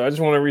 sir. So I just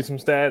want to read some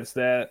stats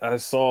that I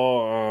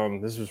saw.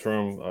 This was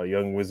from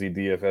Young Wizzy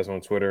DFS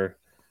on Twitter.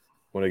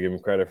 Want to give him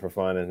credit for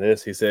finding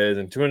this. He says,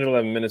 in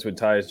 211 minutes with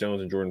Tyus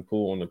Jones and Jordan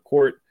Poole on the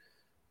court,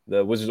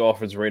 the Wizards'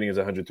 offensive rating is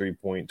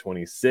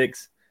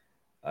 103.26.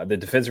 The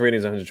defensive rating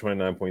is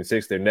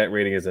 129.6. Their net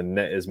rating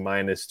is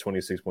minus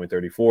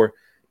 26.34.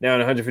 Now,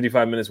 in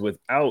 155 minutes with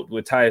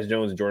Tyus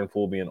Jones and Jordan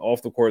Poole being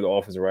off the court, the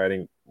offensive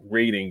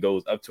rating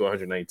goes up to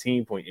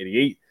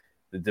 119.88.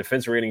 The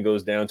defense rating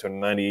goes down to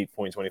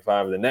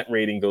 98.25. The net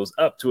rating goes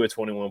up to a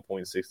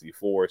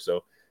 21.64.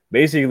 So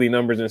basically,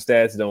 numbers and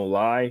stats don't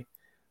lie.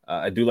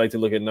 I do like to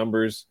look at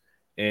numbers,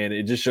 and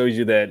it just shows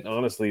you that,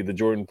 honestly, the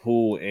Jordan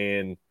Poole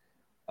and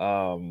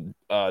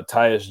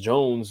Tyus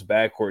Jones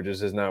backcourt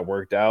just has not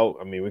worked out.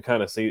 I mean, we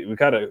kind of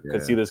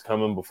could see this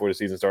coming before the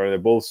season started. They're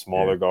both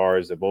smaller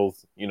guards. They're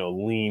both,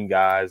 lean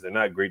guys. They're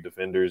not great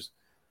defenders.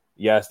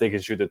 Yes, they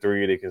can shoot the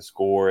three. They can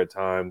score at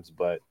times,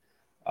 but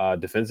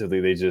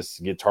defensively, they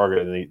just get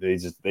targeted. And they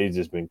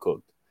just been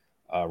cooked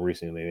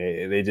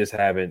recently. They just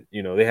haven't.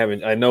 They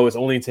haven't. I know it's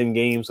only 10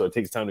 games, so it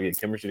takes time to get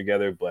chemistry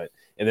together.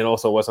 And then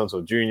also Wes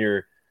Unseld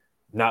Jr.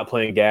 not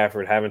playing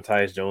Gafford, having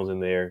Tyus Jones in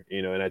there,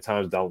 and at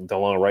times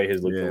DeLon Wright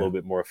has looked a little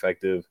bit more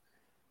effective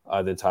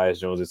than Tyus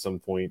Jones at some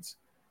points.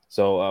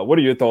 So what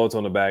are your thoughts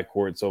on the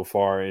backcourt so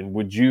far, and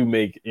would you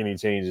make any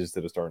changes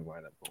to the starting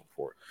lineup going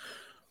forward?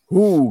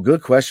 Ooh,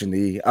 good question,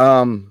 E.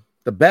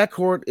 The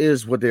backcourt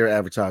is what they're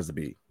advertised to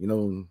be.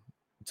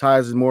 Tyus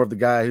is more of the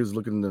guy who's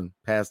looking to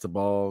pass the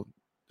ball,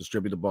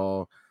 distribute the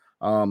ball.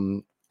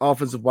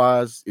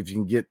 Offensive-wise, if you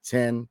can get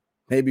 10,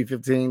 maybe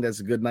 15, that's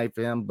a good night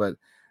for him, but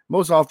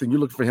most often, you're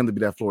looking for him to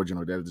be that floor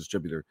general, that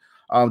distributor.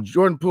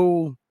 Jordan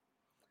Poole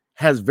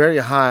has very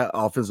high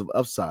offensive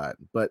upside,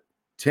 but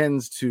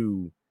tends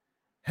to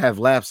have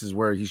lapses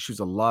where he shoots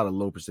a lot of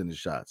low percentage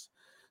shots.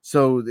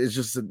 So it's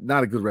just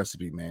not a good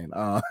recipe, man.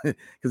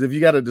 Because if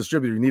you got a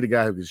distributor, you need a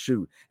guy who can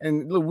shoot.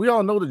 And look, we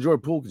all know that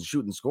Jordan Poole can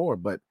shoot and score,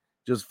 but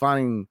just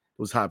finding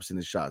those high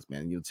percentage shots,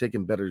 man,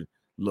 taking better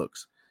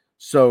looks.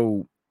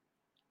 So,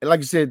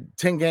 like you said,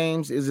 10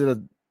 games, is it a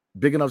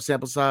big enough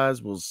sample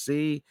size? We'll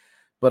see.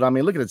 But, I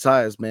mean, look at the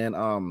Tyus, man.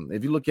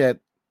 If you look at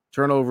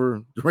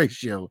turnover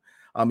ratio,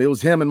 it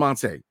was him and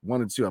Monte,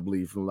 1 and 2, I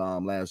believe, from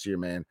last year,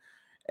 man.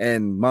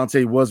 And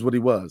Monte was what he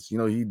was.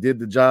 He did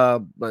the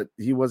job, but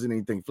he wasn't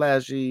anything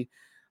flashy.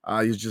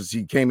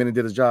 He came in and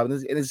did his job.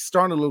 And it's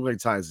starting to look like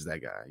Tyus is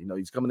that guy.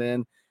 He's coming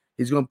in.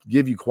 He's going to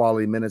give you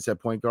quality minutes at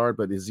point guard,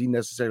 but is he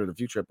necessary to the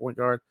future at point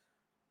guard?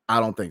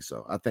 I don't think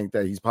so. I think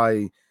that he's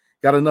probably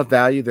got enough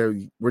value there.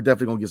 We're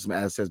definitely going to get some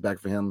assets back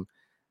for him.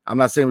 I'm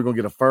not saying we're going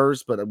to get a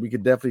first, but we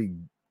could definitely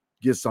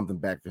get something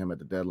back for him at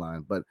the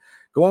deadline. But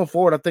going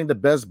forward, I think the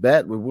best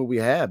bet with what we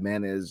have,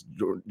 man, is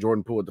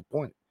Jordan Poole at the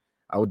point.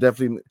 I would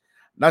definitely,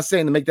 not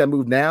saying to make that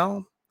move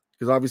now,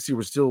 because obviously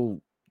we're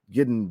still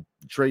getting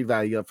trade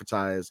value up for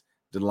Tyus,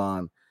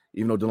 DeLon,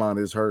 even though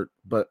DeLon is hurt.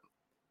 But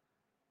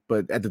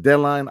at the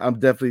deadline, I'm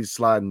definitely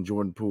sliding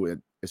Jordan Poole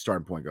at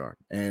starting point guard.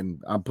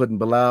 And I'm putting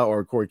Bilal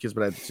or Corey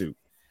Kispert at the 2.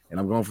 And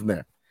I'm going from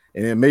there.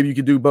 And then maybe you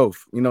could do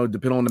both,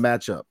 depending on the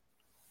matchup.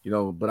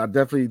 But I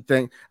definitely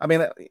think,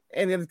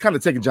 and it's kind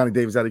of taking Johnny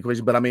Davis out of the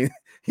equation, but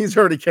he's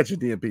already catching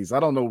DMPs. I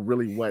don't know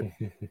really what,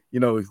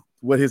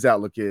 what his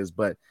outlook is,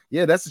 but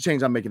yeah, that's the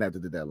change I'm making after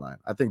the deadline.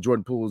 I think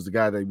Jordan Poole is the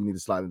guy that we need to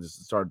slide into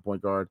starting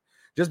point guard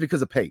just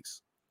because of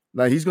pace.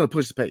 Now he's going to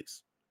push the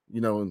pace,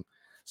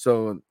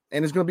 so,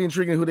 and it's going to be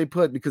intriguing who they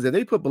put, because if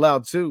they put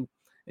Bilal 2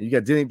 and you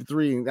got Denny at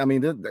 3,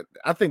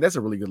 I think that's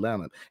a really good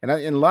lineup. And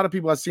a lot of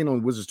people I've seen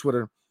on Wizards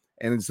Twitter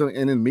and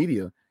in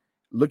media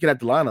looking at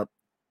the lineup,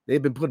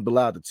 they've been putting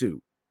Bilal to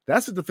 2.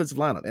 That's a defensive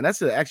lineup. And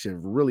that's actually a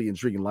really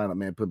intriguing lineup,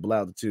 man. Put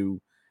Bilal to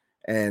 2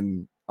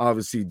 and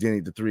obviously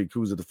Denny to 3,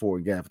 Kuz at the 4,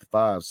 and Gaff at the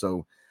 5.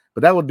 So,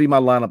 but that would be my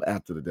lineup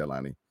after the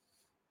deadline.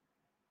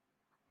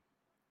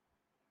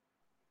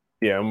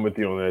 Yeah, I'm with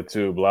you on that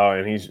too, Bilal.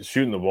 And he's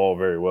shooting the ball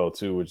very well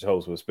too, which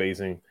helps with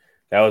spacing.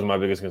 That was my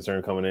biggest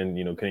concern coming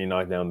in. Can he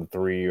knock down the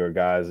 3, or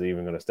guys are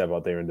even going to step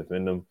out there and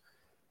defend him?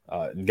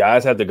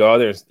 guys have to go out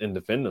there and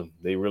defend him.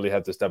 They really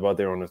have to step out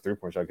there on the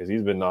 3-point shot because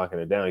he's been knocking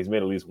it down. He's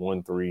made at least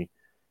 1 3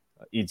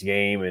 each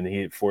game, and he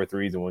hit 4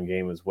 threes in one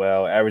game as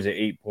well. Averaging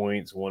 8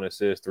 points, 1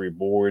 assist, 3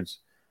 boards.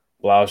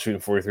 Blau shooting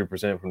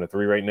 43% from the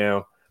 3 right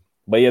now.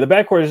 But yeah, the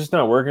backcourt is just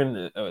not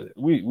working.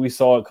 We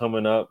saw it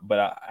coming up,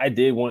 but I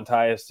did want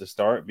Tyus to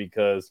start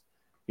because,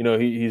 you know,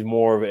 he's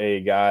more of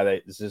a guy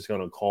that is just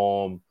going to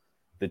calm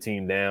the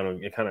team down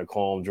and kind of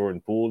calm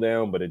Jordan Poole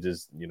down, but it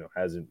just, you know,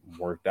 hasn't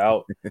worked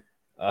out.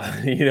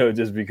 You know,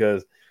 just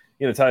because,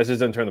 you know, Tyus just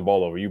doesn't turn the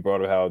ball over. You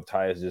brought up how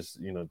Tyus just,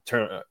 you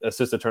know,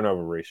 assist to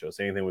turnover ratio.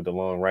 Same thing with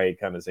DeLon Wright,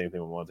 kind of same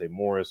thing with Monte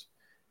Morris.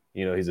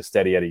 You know, he's a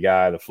steady Eddie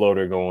guy, the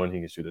floater going, he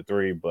can shoot a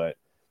 3, but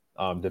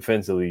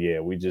defensively, yeah,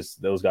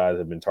 those guys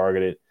have been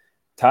targeted.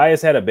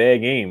 Tyus had a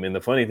bad game, and the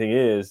funny thing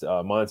is,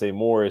 Monte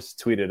Morris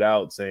tweeted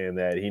out saying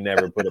that he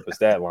never put up a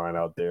stat line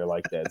out there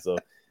like that. So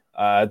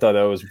I thought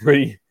that was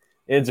pretty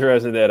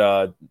interesting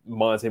that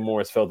Monte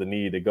Morris felt the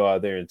need to go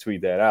out there and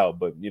tweet that out.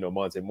 But you know,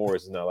 Monte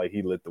Morris is not like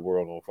he lit the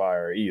world on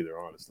fire either,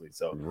 honestly.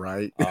 So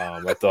right,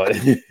 I thought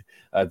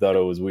it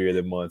was weird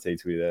that Monte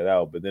tweeted that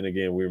out. But then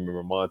again, we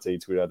remember Monte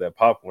tweeted out that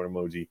popcorn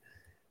emoji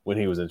when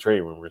he was in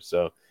trade rumors.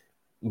 So.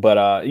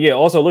 But, yeah,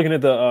 also looking at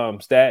the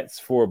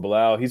stats for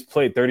Bilal, he's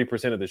played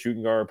 30% of the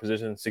shooting guard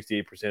position,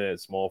 68% at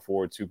small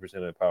forward,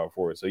 2% at power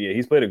forward. So, yeah,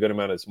 he's played a good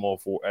amount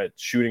at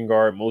shooting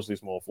guard, mostly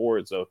small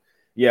forward. So,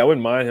 yeah, I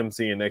wouldn't mind him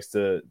seeing next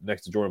to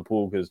Jordan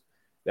Poole because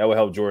that would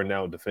help Jordan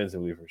out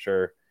defensively for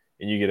sure.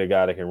 And you get a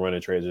guy that can run a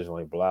transition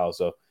like Bilal.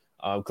 So,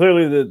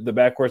 clearly the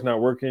backcourt's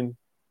not working.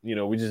 You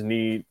know, we just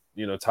need,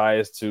 you know,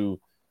 Tyus to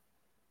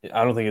 –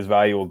 I don't think his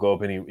value will go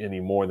up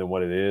any more than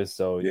what it is.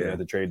 So, you know, at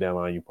the trade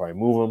deadline, you probably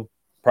move him.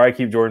 Probably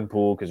keep Jordan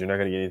Poole because you're not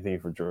going to get anything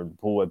for Jordan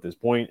Poole at this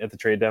point at the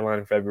trade deadline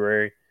in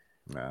February.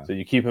 Nah. So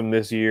you keep him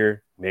this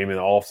year. Maybe in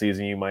the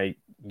offseason you might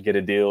get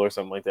a deal or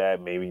something like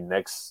that. Maybe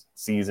next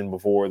season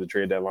before the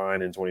trade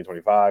deadline in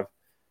 2025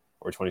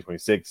 or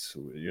 2026.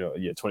 You know,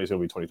 yeah,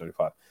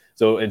 2025.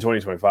 So in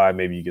 2025,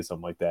 maybe you get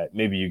something like that.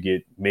 Maybe you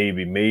get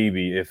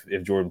maybe if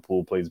Jordan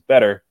Poole plays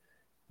better,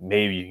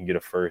 maybe you can get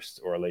a first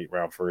or a late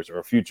round first or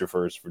a future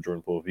first for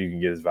Jordan Poole if you can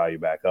get his value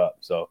back up.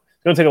 So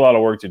it's going to take a lot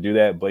of work to do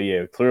that. But,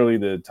 yeah, clearly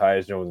the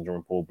Tyus Jones and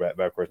Jordan Poole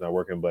backcourt's not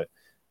working. But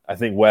I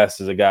think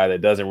Wes is a guy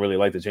that doesn't really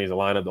like to change the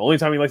lineup. The only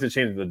time he likes to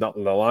change the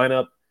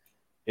lineup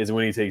is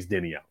when he takes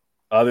Denny out.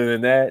 Other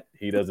than that,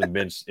 he doesn't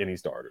bench any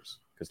starters.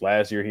 Because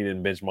last year he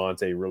didn't bench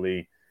Monte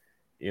really.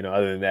 You know,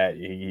 other than that,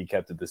 he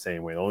kept it the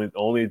same way.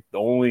 The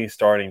only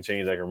starting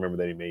change I can remember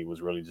that he made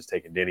was really just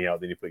taking Denny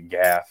out. Then he put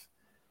Gaff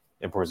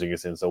and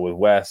Porzingis in. So with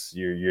Wes,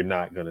 you're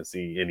not going to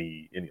see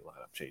any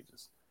lineup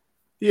changes.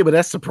 Yeah, but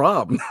that's the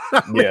problem.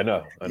 Yeah,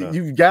 no, I know.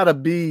 You've got to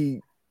be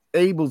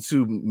able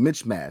to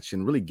mismatch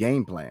and really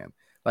game plan.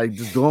 Like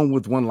just going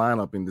with one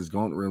lineup and just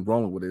going and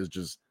rolling with it is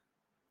just,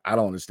 I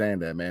don't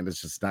understand that, man. It's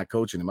just not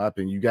coaching, in my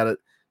opinion.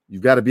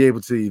 You've got to be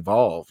able to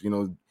evolve. You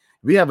know,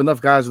 we have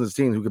enough guys on this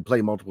team who can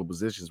play multiple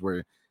positions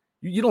where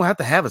you don't have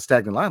to have a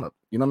stagnant lineup.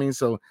 You know what I mean?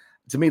 So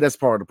to me, that's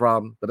part of the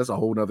problem. But that's a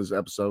whole nother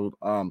episode.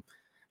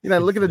 You know,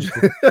 look at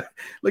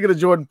the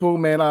Jordan Poole,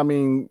 man. I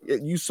mean,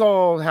 you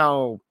saw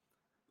how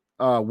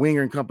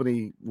Winger and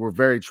company were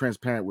very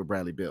transparent with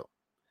Bradley Beal.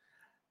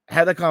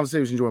 Had that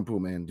conversation, Jordan Poole,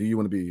 man. Do you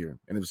want to be here?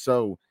 And if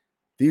so,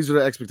 these are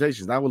the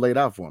expectations. I will lay it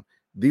out for him.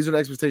 These are the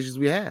expectations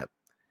we have.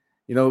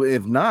 You know,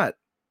 if not,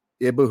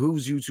 it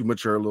behooves you to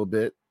mature a little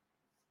bit,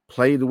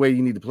 play the way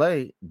you need to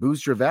play,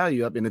 boost your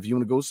value up. And if you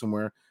want to go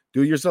somewhere,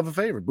 do yourself a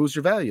favor, boost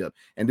your value up,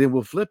 and then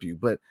we'll flip you.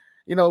 But,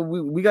 you know,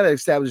 we got to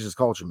establish this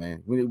culture,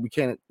 man. We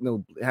can't, you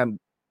know, have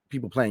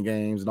people playing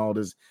games and all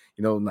this,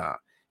 you know, nah.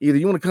 Either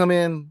you want to come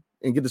in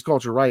and get this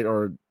culture right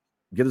or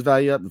get his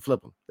value up and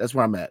flip them. That's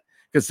where I'm at.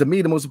 Because to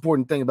me, the most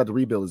important thing about the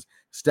rebuild is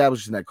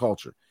establishing that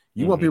culture.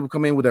 You want people to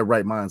come in with that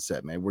right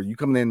mindset, man, where you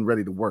coming in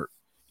ready to work.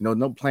 You know,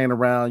 no playing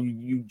around.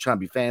 You trying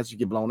to be fancy, you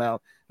get blown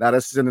out. Now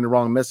that's sending the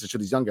wrong message to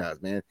these young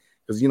guys, man.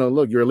 Because, you know,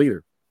 look, you're a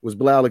leader. What's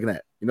Bilal looking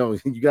at? You know,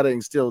 you got to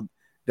instill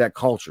that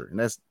culture. And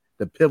that's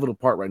the pivotal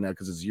part right now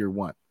because it's year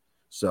one.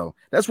 So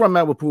that's where I'm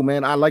at with Poole,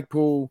 man. I like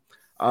Poole.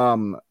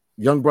 Young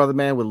brother,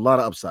 man, with a lot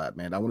of upside,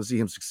 man. I want to see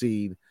him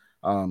succeed.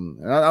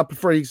 And I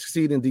prefer he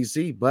succeed in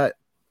DC, but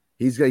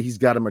he's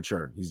got to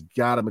mature. He's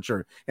got to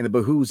mature. And it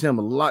behooves him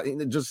a lot,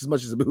 just as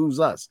much as it behooves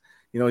us.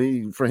 You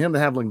know, for him to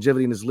have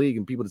longevity in this league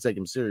and people to take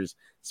him serious,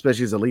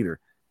 especially as a leader,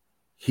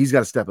 he's got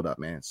to step it up,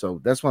 man.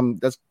 So that's what I'm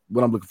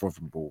looking for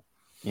from Poole.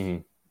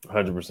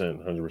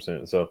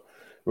 100%. So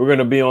we're going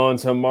to be on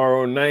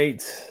tomorrow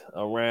night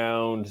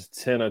around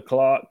 10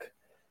 o'clock.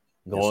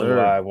 Going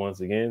live once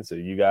again. So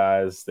you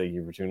guys, thank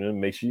you for tuning in.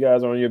 Make sure you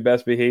guys are on your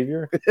best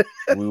behavior.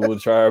 We will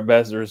try our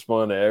best to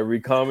respond to every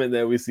comment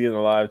that we see in the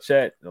live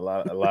chat.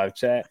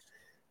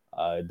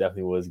 It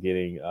definitely was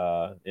getting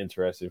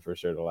interesting for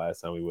sure the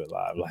last time we went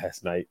live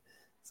last night.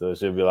 So it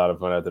should be a lot of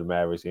fun after the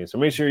Mavericks game. So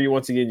make sure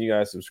you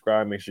guys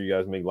subscribe. Make sure you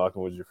guys make Locked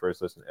On Wizards your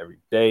first listen every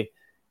day.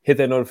 Hit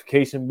that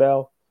notification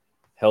bell.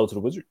 Hell to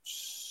the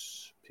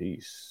Wizards.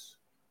 Peace.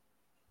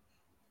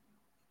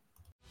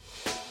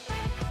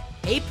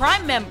 Hey,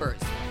 Prime members,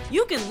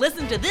 you can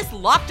listen to this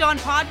Locked On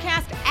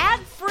podcast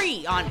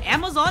ad-free on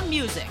Amazon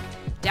Music.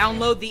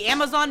 Download the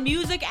Amazon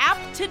Music app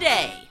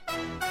today.